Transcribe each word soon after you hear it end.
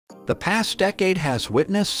The past decade has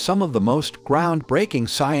witnessed some of the most groundbreaking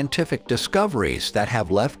scientific discoveries that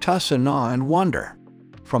have left us in awe and wonder.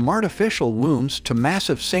 From artificial wombs to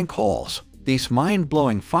massive sinkholes, these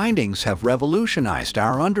mind-blowing findings have revolutionized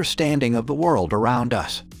our understanding of the world around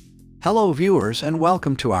us. Hello viewers and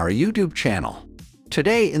welcome to our YouTube channel.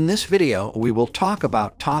 Today in this video we will talk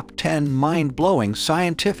about top 10 mind-blowing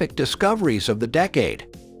scientific discoveries of the decade.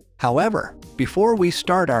 However, before we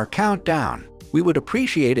start our countdown, we would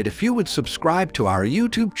appreciate it if you would subscribe to our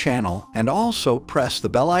YouTube channel and also press the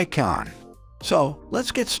bell icon. So,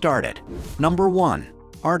 let's get started. Number 1.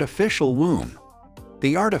 Artificial womb.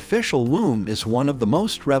 The artificial womb is one of the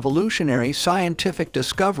most revolutionary scientific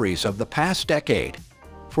discoveries of the past decade.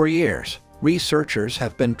 For years, researchers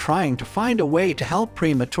have been trying to find a way to help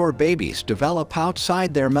premature babies develop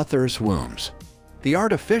outside their mother's wombs. The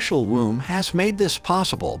artificial womb has made this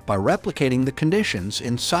possible by replicating the conditions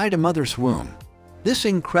inside a mother's womb. This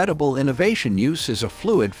incredible innovation uses a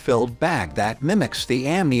fluid-filled bag that mimics the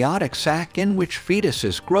amniotic sac in which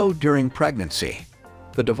fetuses grow during pregnancy.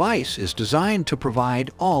 The device is designed to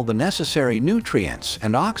provide all the necessary nutrients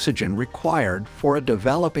and oxygen required for a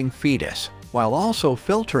developing fetus, while also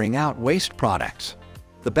filtering out waste products.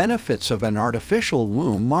 The benefits of an artificial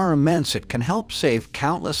womb are immense. It can help save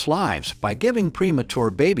countless lives by giving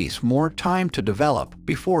premature babies more time to develop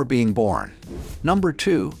before being born. Number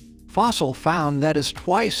 2. Fossil found that is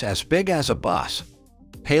twice as big as a bus.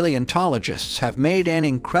 Paleontologists have made an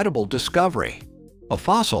incredible discovery. A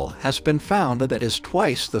fossil has been found that is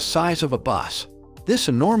twice the size of a bus. This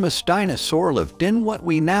enormous dinosaur lived in what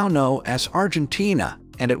we now know as Argentina,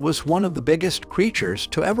 and it was one of the biggest creatures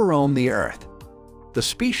to ever roam the earth. The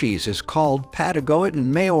species is called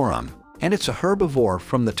Patagoeton maiorum, and it's a herbivore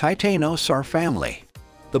from the titanosaur family.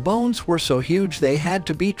 The bones were so huge they had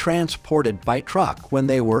to be transported by truck when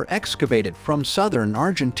they were excavated from southern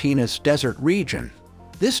Argentina's desert region.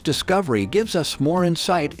 This discovery gives us more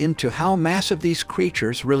insight into how massive these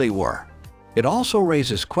creatures really were. It also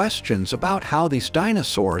raises questions about how these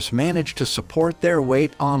dinosaurs managed to support their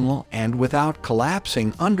weight on and without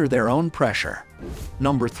collapsing under their own pressure.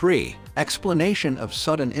 Number 3. Explanation of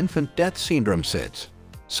sudden infant death syndrome (SIDS).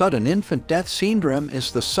 Sudden infant death syndrome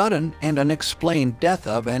is the sudden and unexplained death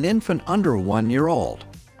of an infant under 1 year old.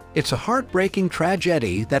 It's a heartbreaking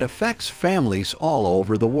tragedy that affects families all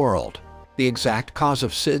over the world. The exact cause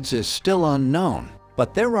of SIDS is still unknown,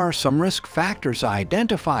 but there are some risk factors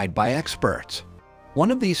identified by experts.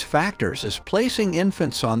 One of these factors is placing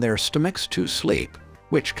infants on their stomachs to sleep,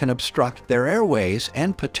 which can obstruct their airways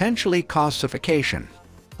and potentially cause suffocation.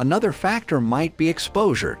 Another factor might be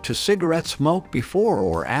exposure to cigarette smoke before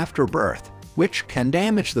or after birth, which can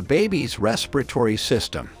damage the baby's respiratory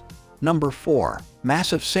system. Number 4.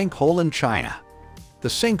 Massive sinkhole in China. The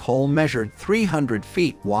sinkhole measured 300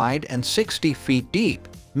 feet wide and 60 feet deep,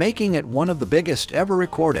 making it one of the biggest ever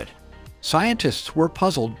recorded. Scientists were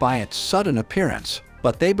puzzled by its sudden appearance,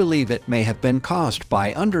 but they believe it may have been caused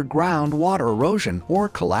by underground water erosion or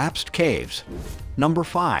collapsed caves. Number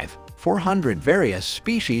 5. 400 various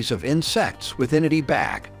species of insects within a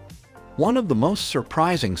bag. One of the most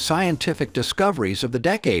surprising scientific discoveries of the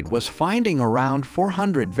decade was finding around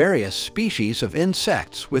 400 various species of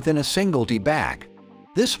insects within a single bag.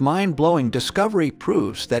 This mind-blowing discovery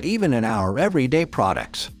proves that even in our everyday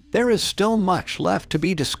products, there is still much left to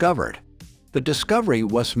be discovered. The discovery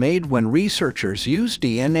was made when researchers used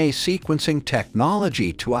DNA sequencing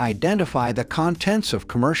technology to identify the contents of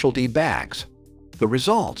commercial bags. The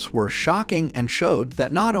results were shocking and showed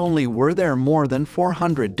that not only were there more than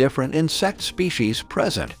 400 different insect species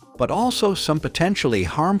present, but also some potentially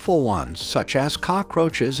harmful ones such as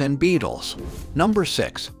cockroaches and beetles. Number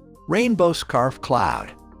 6. Rainbow scarf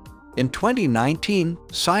cloud. In 2019,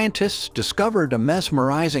 scientists discovered a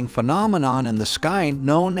mesmerizing phenomenon in the sky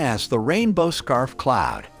known as the rainbow scarf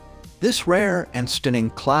cloud. This rare and stunning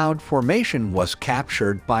cloud formation was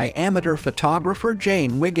captured by amateur photographer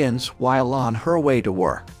Jane Wiggins while on her way to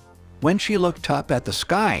work. When she looked up at the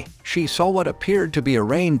sky, she saw what appeared to be a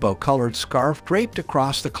rainbow-colored scarf draped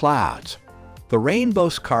across the clouds. The rainbow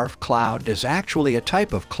scarf cloud is actually a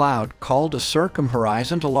type of cloud called a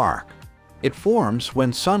circumhorizontal arc. It forms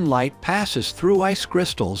when sunlight passes through ice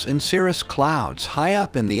crystals in cirrus clouds high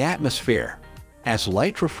up in the atmosphere. As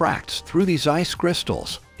light refracts through these ice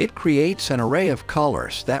crystals, it creates an array of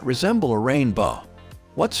colors that resemble a rainbow.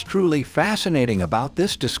 What's truly fascinating about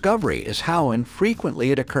this discovery is how infrequently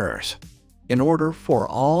it occurs. In order for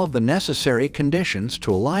all of the necessary conditions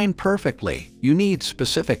to align perfectly, you need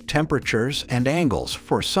specific temperatures and angles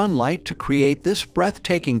for sunlight to create this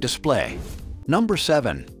breathtaking display. Number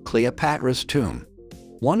 7. Cleopatra's tomb.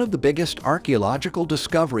 One of the biggest archaeological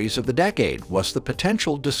discoveries of the decade was the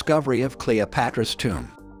potential discovery of Cleopatra's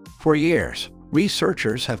tomb. For years,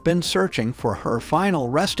 researchers have been searching for her final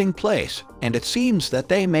resting place, and it seems that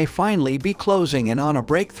they may finally be closing in on a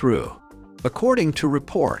breakthrough. According to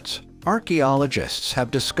reports, archaeologists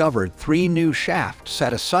have discovered 3 new shafts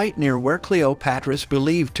at a site near where Cleopatra is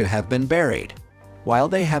believed to have been buried. While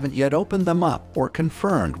they haven't yet opened them up or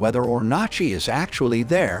confirmed whether or not she is actually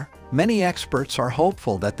there, many experts are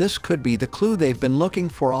hopeful that this could be the clue they've been looking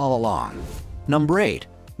for all along. Number 8.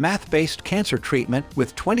 Math-based cancer treatment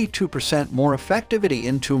with 22% more effectivity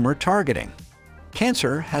in tumor targeting.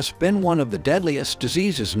 Cancer has been one of the deadliest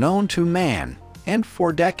diseases known to man, and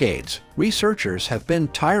for decades, researchers have been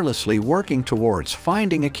tirelessly working towards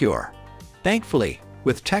finding a cure. Thankfully,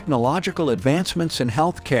 with technological advancements in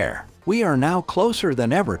healthcare, we are now closer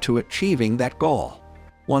than ever to achieving that goal.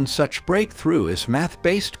 One such breakthrough is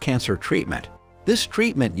math-based cancer treatment. This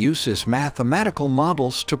treatment uses mathematical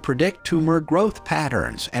models to predict tumor growth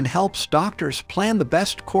patterns and helps doctors plan the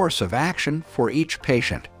best course of action for each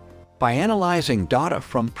patient. By analyzing data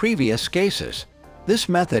from previous cases, this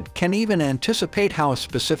method can even anticipate how a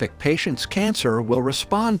specific patient's cancer will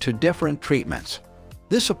respond to different treatments.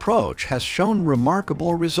 This approach has shown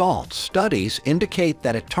remarkable results. Studies indicate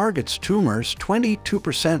that it targets tumors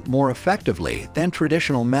 22% more effectively than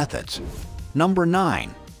traditional methods. Number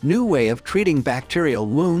 9. New way of treating bacterial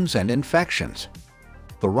wounds and infections.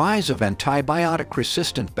 The rise of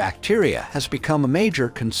antibiotic-resistant bacteria has become a major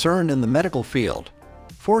concern in the medical field.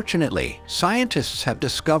 Fortunately, scientists have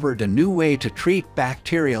discovered a new way to treat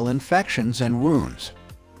bacterial infections and wounds.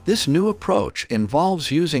 This new approach involves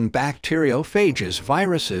using bacteriophages,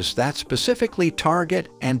 viruses that specifically target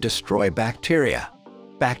and destroy bacteria.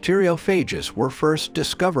 Bacteriophages were first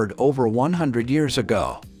discovered over 100 years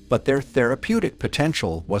ago, but their therapeutic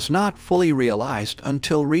potential was not fully realized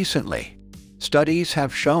until recently. Studies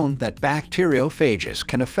have shown that bacteriophages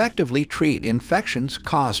can effectively treat infections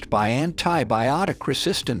caused by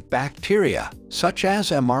antibiotic-resistant bacteria, such as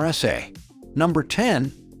MRSA. Number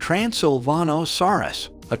 10. Transylvanosaurus,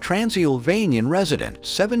 a Transylvanian resident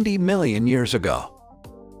 70 million years ago.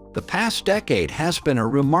 The past decade has been a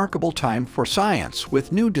remarkable time for science,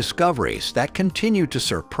 with new discoveries that continue to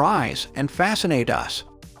surprise and fascinate us.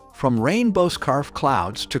 From rainbow-scarf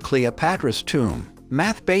clouds to Cleopatra's tomb,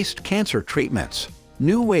 math-based cancer treatments,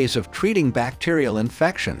 new ways of treating bacterial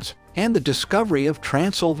infections, and the discovery of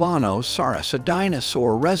Transylvanosaurus, a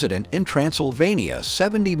dinosaur resident in Transylvania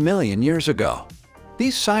 70 million years ago.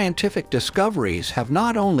 These scientific discoveries have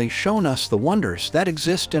not only shown us the wonders that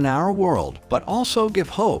exist in our world, but also give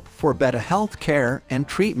hope for better health care and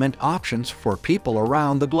treatment options for people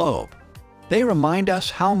around the globe. They remind us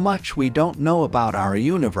how much we don't know about our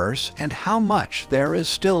universe and how much there is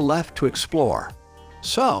still left to explore.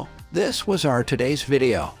 So, this was our today's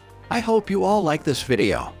video. I hope you all like this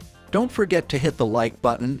video. Don't forget to hit the like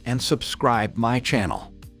button and subscribe my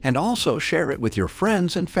channel. And also share it with your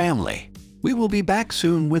friends and family. We will be back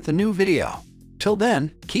soon with a new video. Till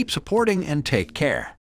then, keep supporting and take care.